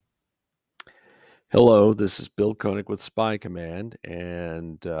Hello, this is Bill Koenig with Spy Command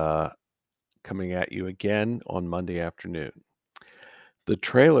and coming at you again on Monday afternoon. The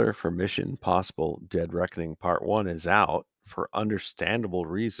trailer for Mission Impossible Dead Reckoning Part 1 is out for understandable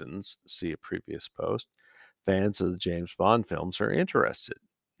reasons. See a previous post. Fans of the James Bond films are interested.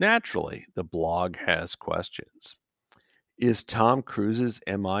 Naturally, the blog has questions. Is Tom Cruise's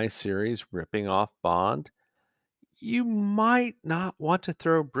MI series ripping off Bond? You might not want to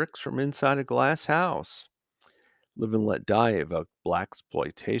throw bricks from inside a glass house. Live and Let Die evoked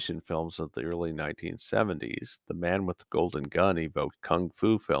blaxploitation films of the early 1970s. The Man with the Golden Gun evoked kung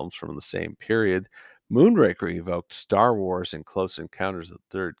fu films from the same period. Moonraker evoked Star Wars and Close Encounters of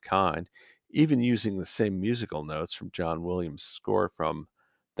the Third Kind, even using the same musical notes from John Williams' score from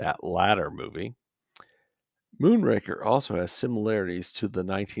that latter movie. Moonraker also has similarities to the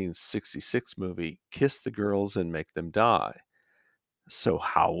 1966 movie Kiss the Girls and Make Them Die. So,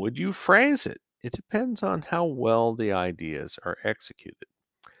 how would you phrase it? It depends on how well the ideas are executed.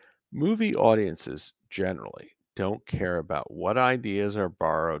 Movie audiences generally don't care about what ideas are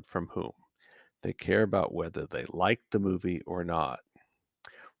borrowed from whom. They care about whether they like the movie or not.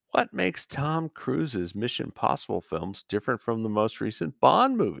 What makes Tom Cruise's Mission Impossible films different from the most recent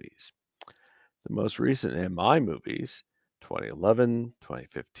Bond movies? The most recent MI movies, 2011,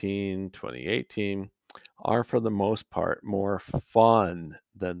 2015, 2018, are for the most part more fun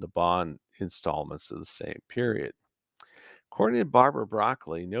than the Bond installments of the same period. According to Barbara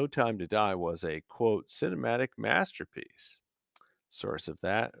Broccoli, No Time to Die was a quote cinematic masterpiece. Source of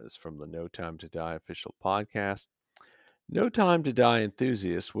that is from the No Time to Die official podcast. No Time to Die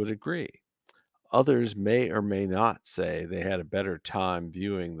enthusiasts would agree. Others may or may not say they had a better time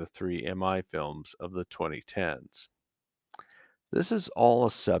viewing the three MI films of the 2010s. This is all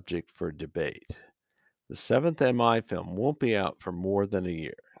a subject for debate. The seventh MI film won't be out for more than a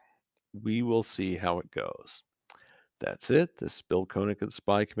year. We will see how it goes. That's it. This is Bill Koenig of the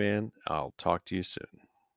Spy Command. I'll talk to you soon.